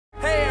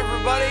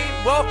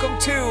Welcome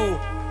to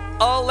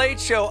A Late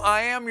Show.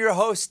 I am your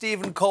host,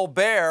 Stephen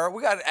Colbert.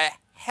 We got a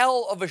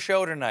hell of a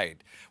show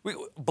tonight.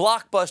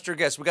 Blockbuster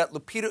guests. We got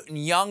Lupita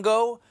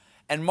Nyong'o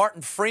and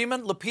Martin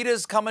Freeman. Lupita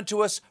is coming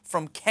to us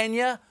from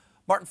Kenya.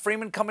 Martin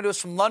Freeman coming to us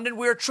from London.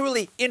 We are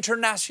truly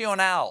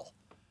international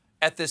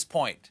at this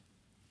point.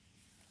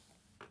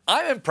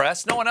 I'm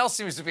impressed. No one else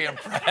seems to be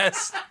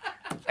impressed.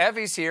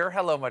 Evie's here.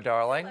 Hello, my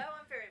darling. Hello,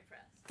 I'm very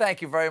impressed.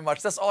 Thank you very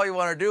much. That's all you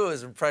want to do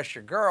is impress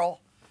your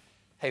girl.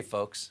 Hey,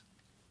 folks.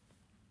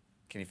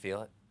 Can you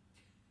feel it?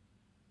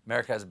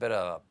 America has a bit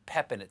of a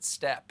pep in its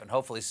step and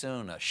hopefully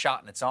soon a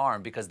shot in its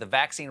arm because the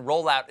vaccine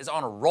rollout is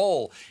on a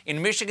roll.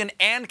 In Michigan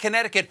and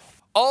Connecticut,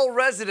 all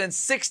residents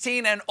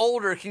 16 and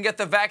older can get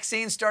the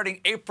vaccine starting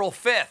April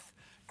 5th.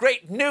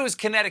 Great news,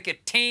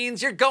 Connecticut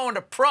teens. You're going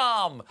to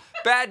prom.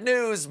 Bad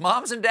news.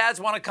 Moms and dads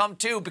want to come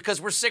too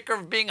because we're sick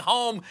of being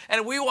home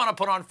and we want to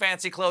put on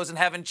fancy clothes and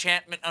have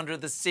enchantment under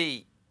the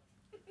sea.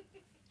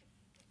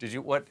 Who'd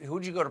you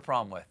go to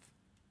prom with?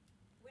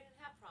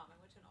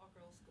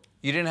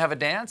 You didn't have a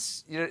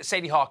dance?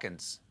 Sadie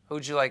Hawkins.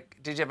 Who'd you like?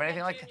 Did you have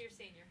anything like that? Junior,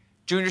 senior.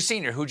 Junior,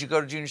 senior. Who'd you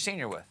go to junior,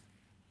 senior with?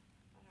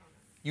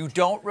 You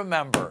don't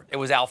remember. It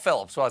was Al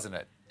Phillips, wasn't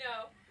it?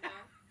 No.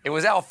 It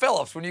was Al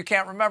Phillips. When you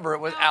can't remember, it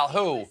was Al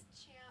who? It was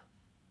Champ.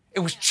 It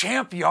was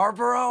Champ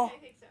Yarborough? I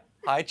think so.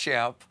 Hi,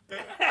 Champ.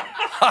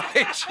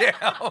 Hi,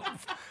 Champ.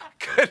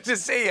 Good to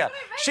see you.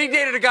 She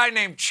dated a guy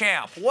named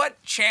Champ.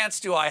 What chance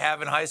do I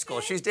have in high school?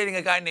 She's dating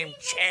a guy named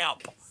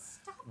Champ.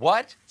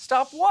 What?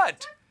 Stop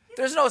what?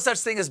 There's no such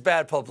thing as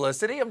bad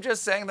publicity. I'm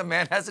just saying the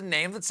man has a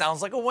name that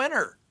sounds like a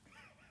winner.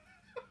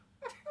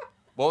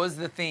 What was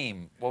the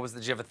theme?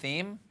 Did you have a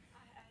theme?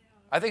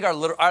 I think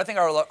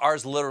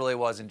ours literally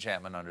was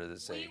Enchantment Under the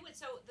Sea.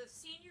 So the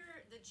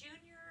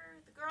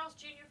girls'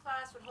 junior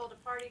class would hold a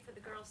party for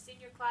the girls'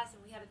 senior class,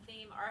 and we had a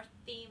theme. Our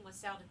theme was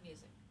Sound of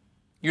Music.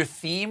 Your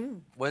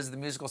theme was the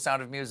musical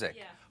Sound of Music?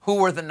 Yeah. Who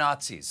were the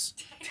Nazis?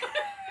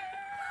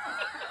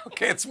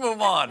 Okay, let's move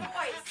on. The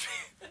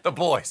boys. The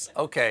boys,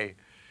 okay.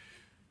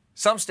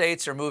 Some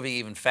states are moving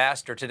even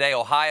faster. Today,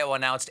 Ohio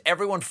announced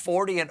everyone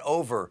 40 and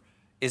over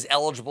is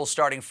eligible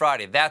starting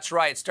Friday. That's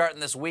right,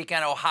 starting this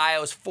weekend,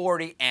 Ohio's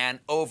 40 and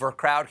over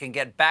crowd can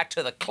get back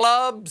to the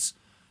clubs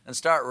and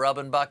start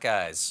rubbing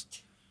Buckeyes.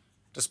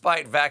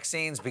 Despite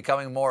vaccines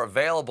becoming more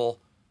available,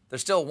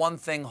 there's still one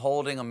thing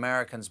holding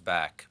Americans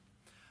back.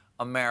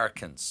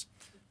 Americans.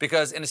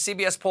 Because in a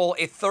CBS poll,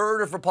 a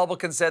third of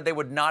Republicans said they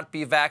would not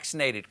be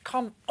vaccinated.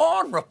 Come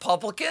on,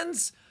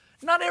 Republicans!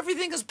 Not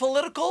everything is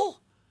political.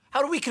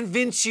 How do we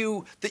convince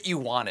you that you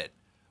want it?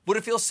 Would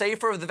it feel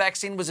safer if the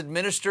vaccine was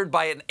administered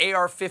by an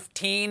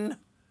AR-15?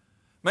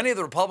 Many of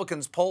the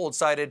Republicans polled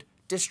cited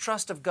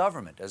distrust of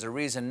government as a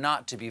reason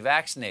not to be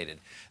vaccinated.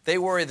 They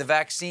worry the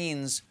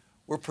vaccines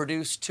were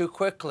produced too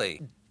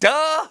quickly.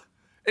 Duh!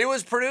 It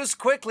was produced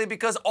quickly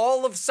because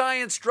all of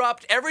science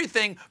dropped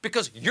everything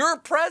because your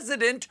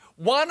president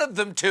wanted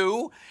them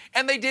to,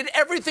 and they did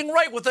everything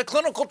right with the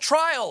clinical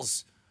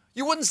trials.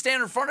 You wouldn't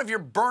stand in front of your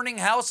burning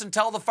house and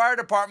tell the fire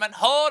department,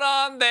 hold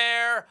on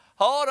there,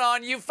 hold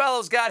on, you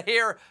fellows got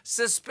here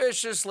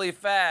suspiciously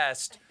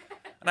fast.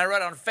 And I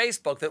read on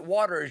Facebook that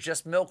water is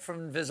just milk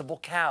from invisible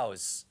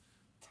cows.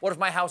 What if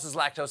my house is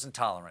lactose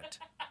intolerant?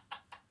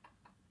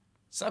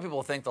 Some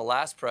people think the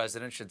last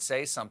president should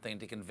say something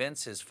to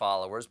convince his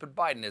followers, but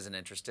Biden isn't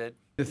interested.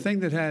 The thing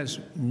that has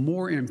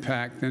more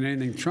impact than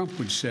anything Trump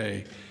would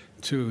say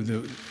to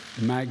the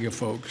MAGA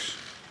folks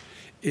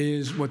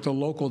is what the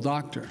local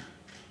doctor,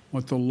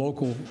 what the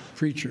local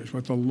preachers,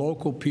 what the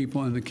local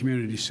people in the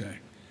community say.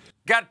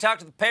 Got to talk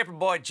to the paper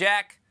boy,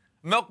 Jack.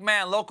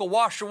 Milkman, local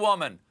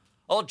washerwoman.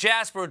 Old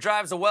Jasper who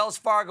drives a Wells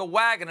Fargo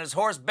wagon and his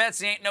horse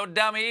Betsy ain't no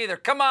dummy either.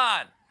 Come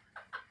on.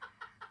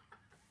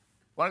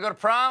 Want to go to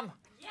prom?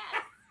 Yes.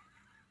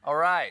 All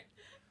right.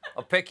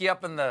 I'll pick you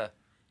up in the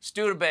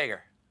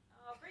Studebaker.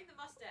 Bring the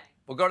Mustang.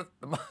 We'll go to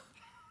the...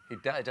 He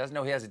doesn't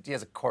know he has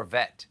a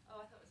Corvette. Oh,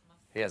 I thought it was a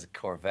Mustang. He has a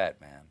Corvette,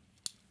 man.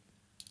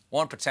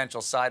 One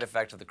potential side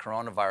effect of the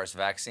coronavirus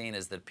vaccine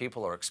is that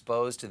people are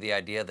exposed to the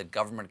idea that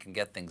government can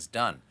get things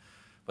done.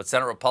 But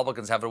Senate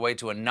Republicans have a way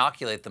to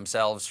inoculate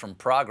themselves from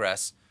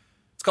progress.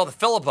 It's called the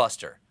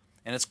filibuster.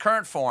 In its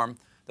current form,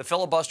 the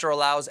filibuster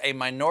allows a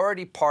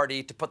minority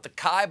party to put the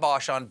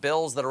kibosh on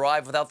bills that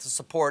arrive without the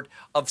support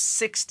of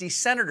 60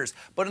 senators.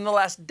 But in the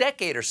last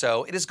decade or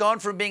so, it has gone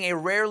from being a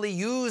rarely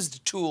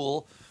used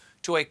tool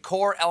to a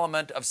core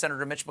element of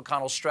Senator Mitch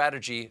McConnell's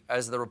strategy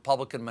as the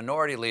Republican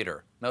minority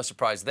leader. No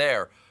surprise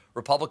there.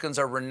 Republicans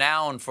are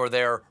renowned for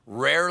their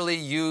rarely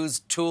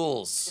used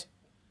tools.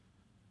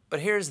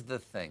 But here's the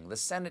thing. The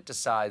Senate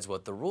decides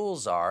what the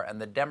rules are, and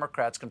the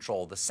Democrats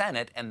control the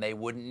Senate, and they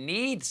wouldn't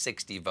need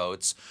 60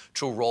 votes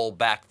to roll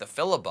back the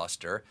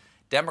filibuster.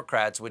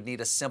 Democrats would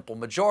need a simple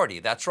majority.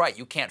 That's right.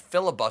 You can't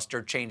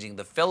filibuster changing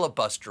the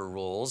filibuster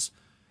rules.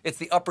 It's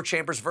the upper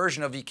chamber's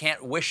version of you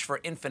can't wish for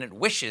infinite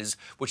wishes,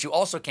 which you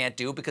also can't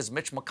do because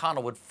Mitch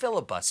McConnell would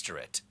filibuster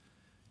it.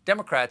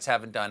 Democrats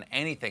haven't done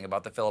anything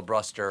about the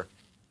filibuster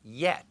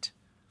yet.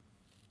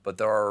 But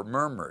there are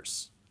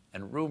murmurs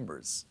and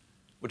rumors,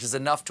 which is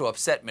enough to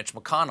upset Mitch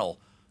McConnell.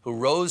 who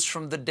rose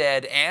from the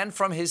dead and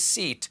from his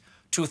seat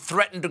to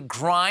threaten to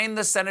grind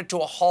the Senate to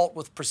a halt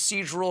with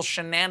procedural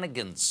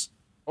shenanigans.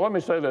 Let me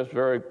say this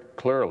very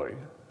clearly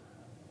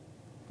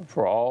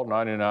for all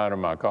 99 of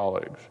my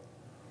colleagues.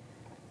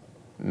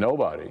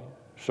 Nobody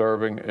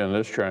serving in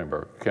this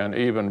chamber can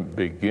even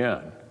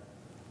begin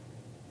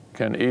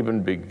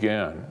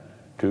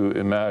to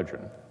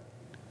imagine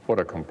what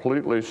a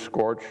completely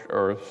scorched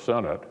earth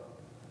Senate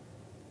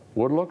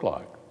would look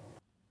like.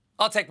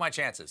 I'll take my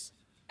chances.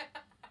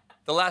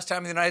 The last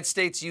time the United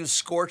States used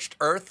scorched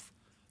earth,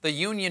 the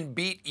Union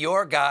beat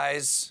your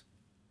guys.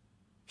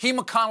 He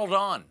McConnelled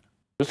on.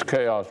 This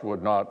chaos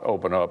would not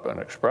open up an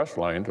express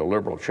lane to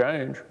liberal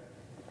change.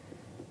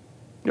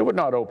 It would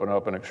not open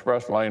up an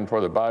express lane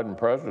for the Biden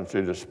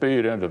presidency to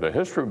speed into the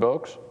history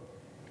books.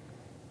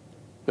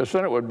 The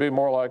Senate would be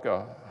more like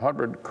a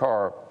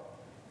 100-car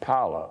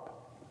pileup.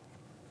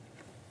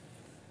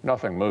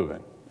 Nothing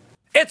moving.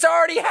 It's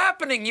already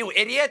happening, you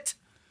idiot!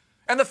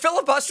 And the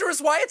filibuster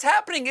is why it's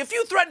happening. If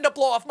you threaten to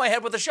blow off my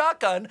head with a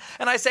shotgun,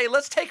 and I say,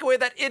 let's take away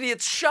that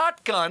idiot's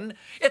shotgun,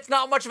 it's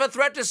not much of a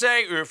threat to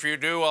say, if you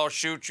do, I'll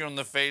shoot you in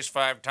the face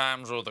 5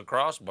 times with a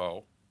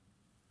crossbow.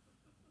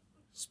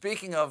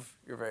 Speaking of,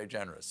 you're very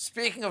generous.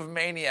 Speaking of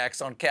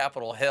maniacs on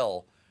Capitol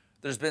Hill,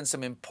 there's been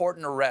some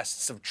important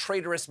arrests of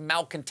traitorous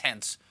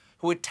malcontents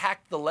who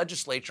attacked the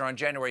legislature on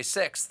January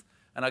 6th.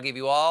 And I'll give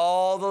you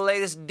all the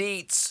latest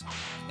deets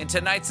in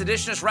tonight's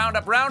edition of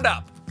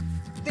Roundup.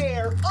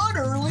 They're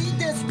utterly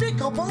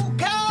despicable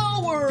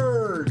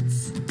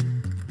cowards!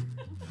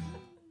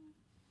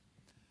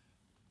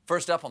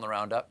 First up on the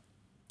Roundup,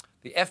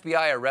 the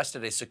FBI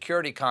arrested a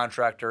security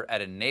contractor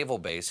at a naval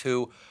base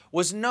who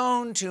was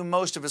known to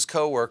most of his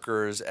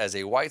co-workers as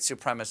a white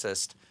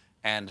supremacist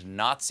and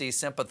Nazi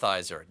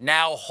sympathizer.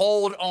 Now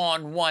hold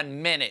on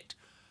 1 minute.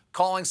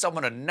 Calling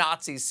someone a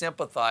Nazi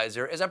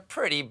sympathizer is a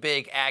pretty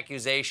big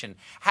accusation.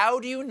 How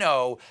do you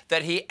know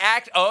that he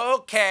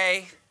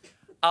Okay,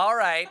 all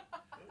right.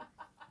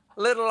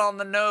 Little on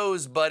the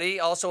nose, buddy.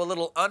 Also a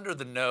little under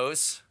the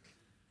nose.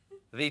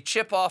 The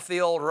chip off the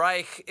old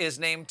Reich is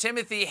named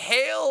Timothy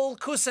Hale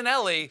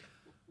Cusinelli,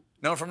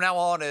 known from now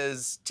on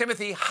as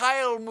Timothy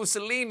Heil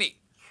Mussolini.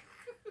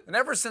 And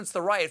ever since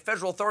the riot,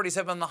 federal authorities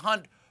have been on the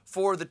hunt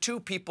for the 2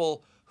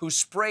 people who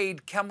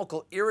sprayed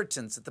chemical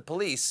irritants at the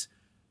police,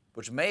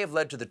 which may have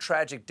led to the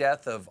tragic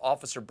death of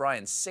Officer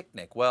Brian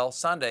Sicknick. Well,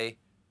 Sunday,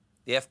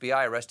 the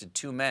FBI arrested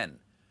 2 men.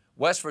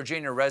 West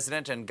Virginia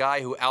resident and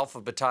guy who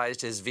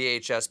alphabetized his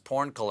VHS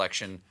porn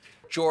collection,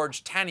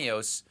 George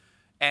Tanios,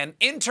 and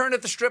intern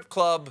at the strip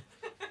club,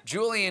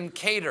 Julian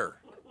Cater.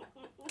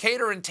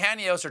 Cater and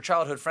Tanios are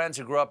childhood friends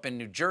who grew up in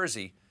New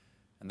Jersey,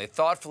 and they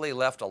thoughtfully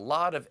left a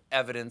lot of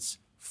evidence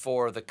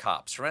for the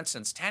cops. For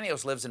instance,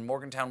 Tanios lives in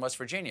Morgantown, West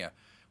Virginia,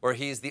 where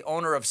he's the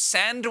owner of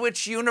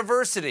Sandwich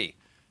University,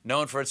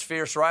 known for its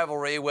fierce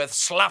rivalry with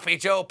Sloppy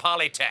Joe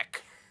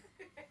Polytech.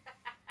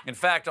 In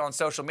fact, on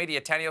social media,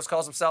 Tanios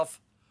calls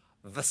himself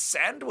the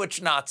Sandwich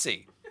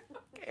Nazi.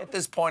 At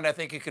this point, I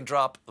think you can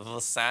drop the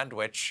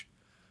sandwich.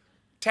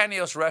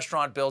 Tanios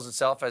Restaurant bills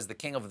itself as the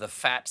king of the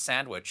fat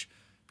sandwich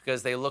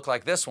because they look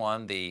like this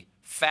one, the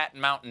Fat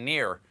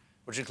Mountaineer,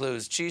 which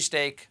includes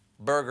cheesesteak,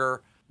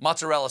 burger,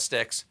 mozzarella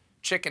sticks,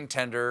 chicken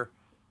tender,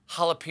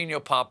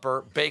 jalapeno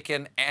popper,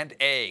 bacon, and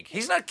egg.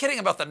 He's not kidding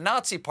about the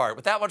Nazi part.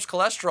 With that much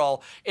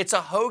cholesterol, it's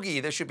a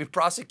hoagie that should be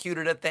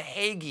prosecuted at the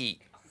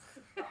Hague.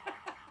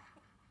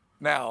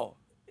 Now,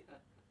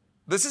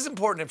 this is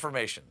important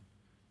information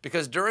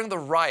because during the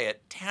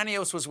riot,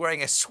 Tanios was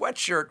wearing a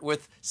sweatshirt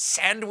with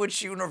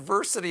Sandwich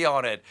University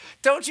on it.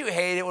 Don't you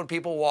hate it when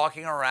people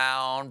walking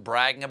around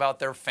bragging about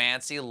their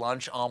fancy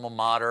lunch alma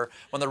mater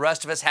when the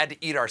rest of us had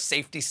to eat our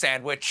safety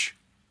sandwich?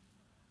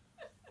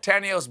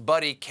 Tanios'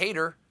 buddy,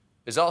 Cater,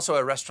 is also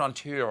a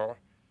restaurateur.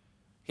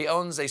 He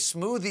owns a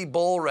smoothie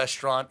bowl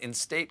restaurant in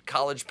State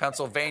College,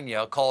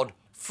 Pennsylvania called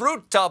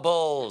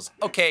Fruitables.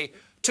 Okay,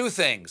 2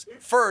 things.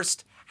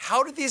 First,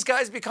 how did these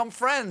guys become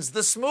friends? The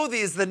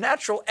smoothie is the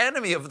natural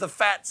enemy of the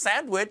fat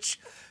sandwich.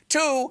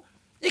 2,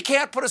 you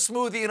can't put a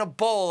smoothie in a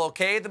bowl,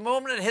 okay? The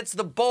moment it hits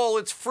the bowl,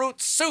 it's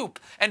fruit soup.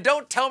 And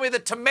don't tell me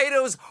that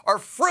tomatoes are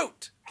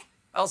fruit.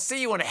 I'll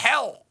see you in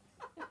hell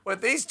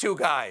with these 2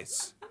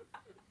 guys.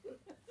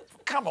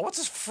 Come on, what's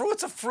a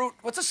fruit?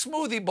 What's a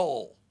smoothie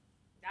bowl?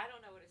 I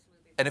don't know what a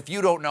smoothie is. And if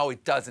you don't know,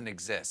 it doesn't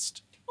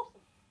exist.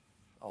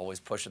 Always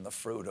pushing the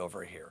fruit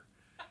over here.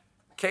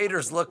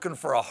 Cater's looking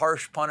for a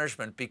harsh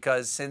punishment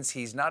because since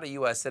he's not a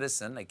U.S.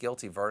 citizen, a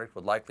guilty verdict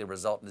would likely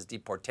result in his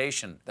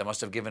deportation. That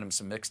must have given him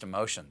some mixed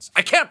emotions.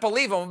 I can't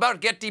believe I'm about to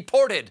get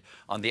deported.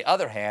 On the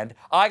other hand,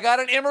 I got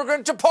an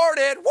immigrant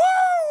deported.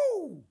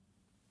 Woo!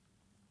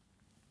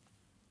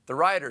 The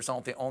rioters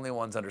aren't the only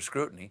ones under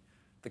scrutiny.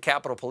 The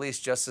Capitol Police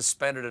just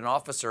suspended an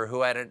officer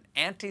who had an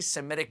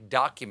anti-Semitic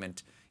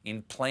document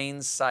in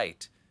plain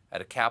sight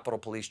at a Capitol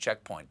Police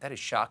checkpoint. That is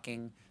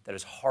shocking. That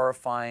is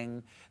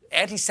horrifying.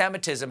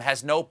 Anti-Semitism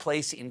has no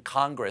place in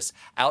Congress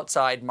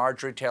outside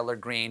Marjorie Taylor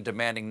Greene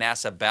demanding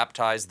NASA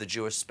baptize the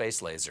Jewish space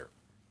laser.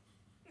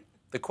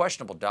 The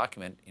questionable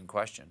document in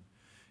question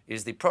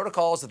is the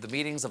Protocols of the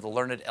Meetings of the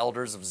Learned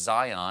Elders of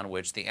Zion,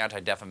 which the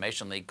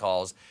Anti-Defamation League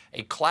calls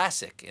a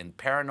classic in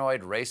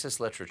paranoid racist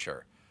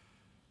literature.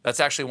 That's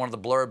actually one of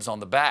the blurbs on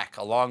the back,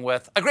 along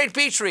with a great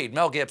beach read,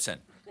 Mel Gibson.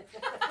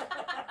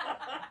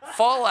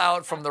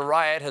 Fallout from the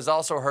riot has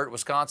also hurt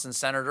Wisconsin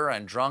Senator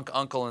and drunk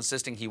uncle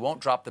insisting he won't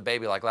drop the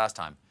baby like last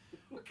time,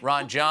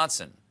 Ron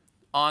Johnson.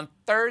 On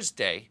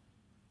Thursday,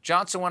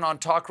 Johnson went on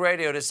talk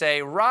radio to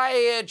say,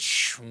 riot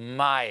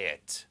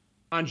schmiet.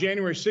 On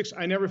January 6th,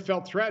 I never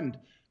felt threatened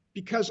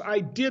because I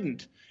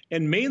didn't.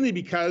 And mainly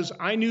because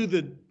I knew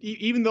that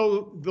even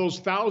though those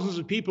thousands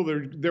of people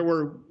that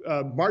were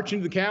marching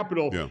to the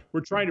Capitol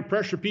were trying to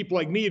pressure people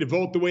like me to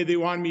vote the way they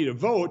wanted me to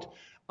vote,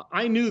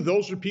 I knew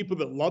those are people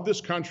that love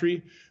this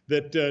country,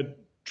 that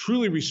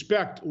truly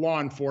respect law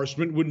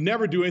enforcement, would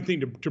never do anything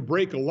to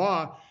break a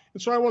law.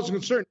 And so I wasn't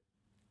concerned.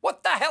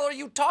 What the hell are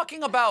you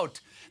talking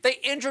about? They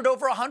injured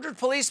over 100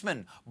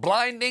 policemen,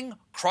 blinding,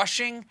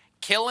 crushing,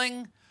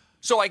 killing.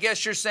 So I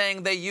guess you're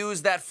saying they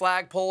used that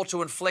flagpole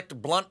to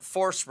inflict blunt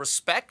force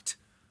respect?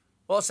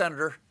 Well,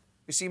 Senator,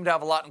 you seem to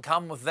have a lot in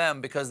common with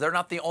them because they're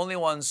not the only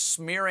ones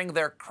smearing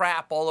their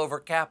crap all over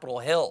Capitol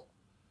Hill.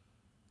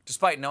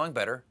 Despite knowing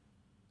better,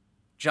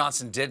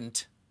 Johnson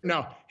didn't.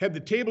 Now, had the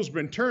tables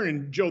been turned,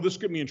 and Joe, this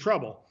got me in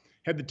trouble.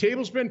 Had the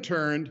tables been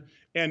turned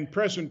and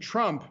President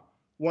Trump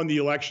won the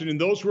election,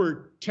 and those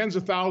were tens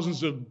of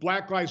thousands of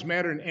Black Lives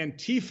Matter and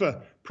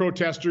Antifa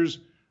protesters,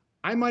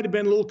 I might have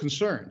been a little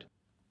concerned.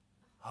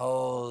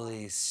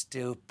 Holy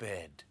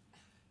stupid.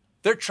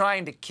 They're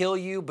trying to kill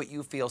you, but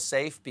you feel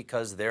safe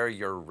because they're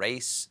your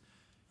race.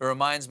 It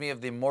reminds me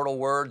of the immortal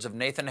words of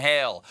Nathan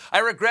Hale. I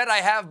regret I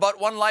have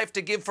but one life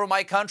to give for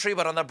my country,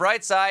 but on the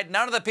bright side,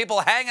 none of the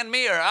people hanging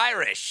me are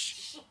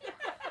Irish.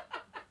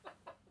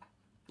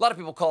 A lot of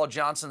people call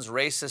Johnson's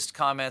racist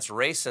comments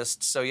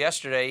racist, so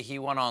yesterday he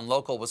went on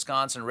local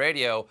Wisconsin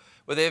radio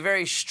with a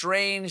very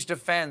strange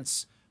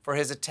defense for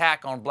his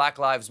attack on Black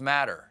Lives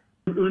Matter.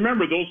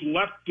 Remember, those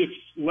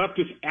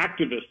leftist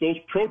activists, those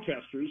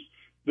protesters,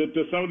 that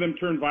some of them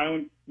turned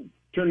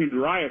into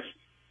riots,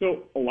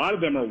 so a lot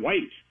of them are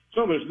white.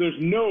 So there's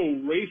no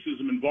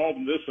racism involved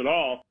in this at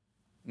all.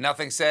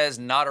 Nothing says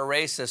not a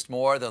racist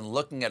more than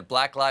looking at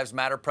Black Lives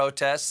Matter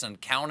protests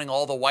and counting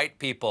all the white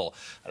people.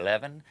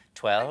 11,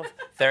 12,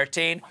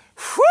 13.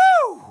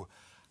 Whew!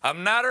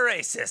 I'm not a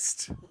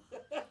racist.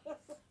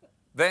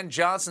 Then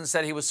Johnson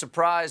said he was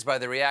surprised by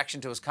the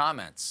reaction to his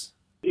comments.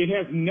 It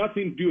has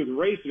nothing to do with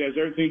race. It has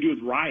everything to do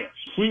with riots.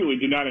 Completely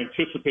did not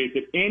anticipate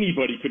that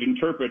anybody could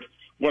interpret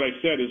what I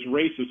said as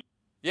racist.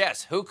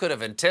 Yes, who could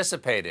have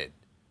anticipated?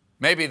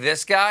 Maybe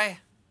this guy?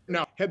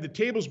 Now, had the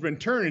tables been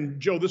turned, and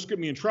Joe, this got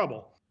me in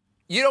trouble.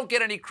 You don't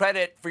get any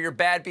credit for your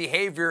bad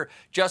behavior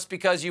just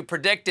because you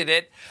predicted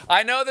it.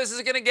 I know this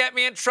is going to get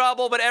me in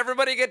trouble, but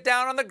everybody get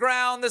down on the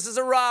ground. This is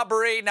a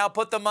robbery. Now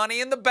put the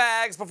money in the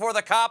bags before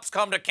the cops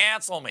come to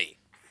cancel me.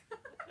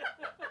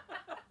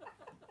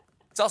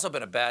 It's also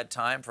been a bad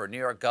time for a New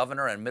York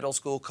governor and middle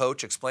school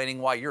coach explaining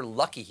why you're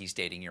lucky he's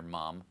dating your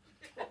mom,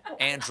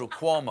 Andrew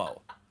Cuomo.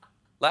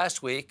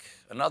 Last week,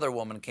 another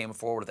woman came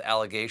forward with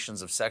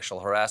allegations of sexual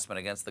harassment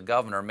against the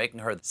governor, making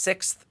her the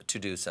sixth to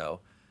do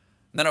so.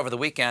 And then over the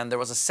weekend, there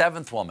was a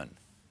seventh woman.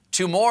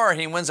 Two more, and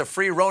he wins a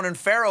free Ronan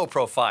Farrow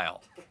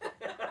profile.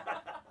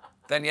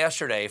 Then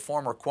yesterday,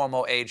 former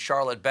Cuomo aide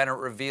Charlotte Bennett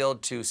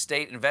revealed to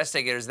state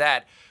investigators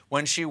that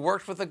when she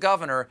worked with the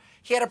governor,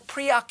 he had a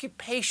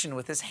preoccupation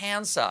with his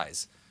hand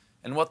size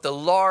and what the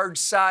large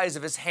size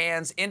of his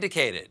hands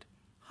indicated.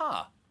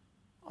 Huh.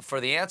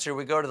 For the answer,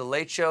 we go to the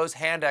Late Show's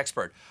hand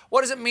expert.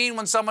 What does it mean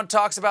when someone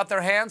talks about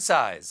their hand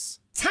size?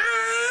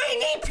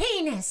 Tiny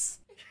penis.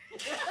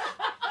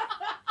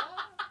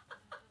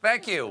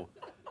 Thank you.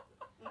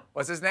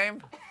 What's his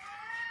name?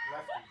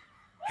 Lefty.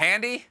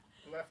 Handy?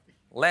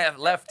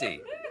 Lefty.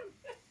 Lefty.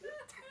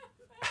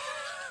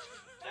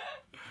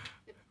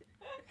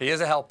 He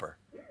is a helper.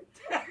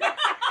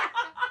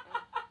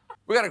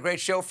 We got a great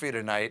show for you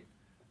tonight.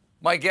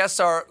 My guests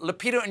are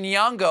Lupita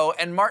Nyong'o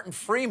and Martin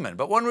Freeman.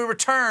 But when we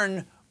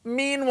return,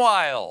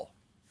 meanwhile,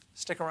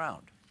 stick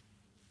around.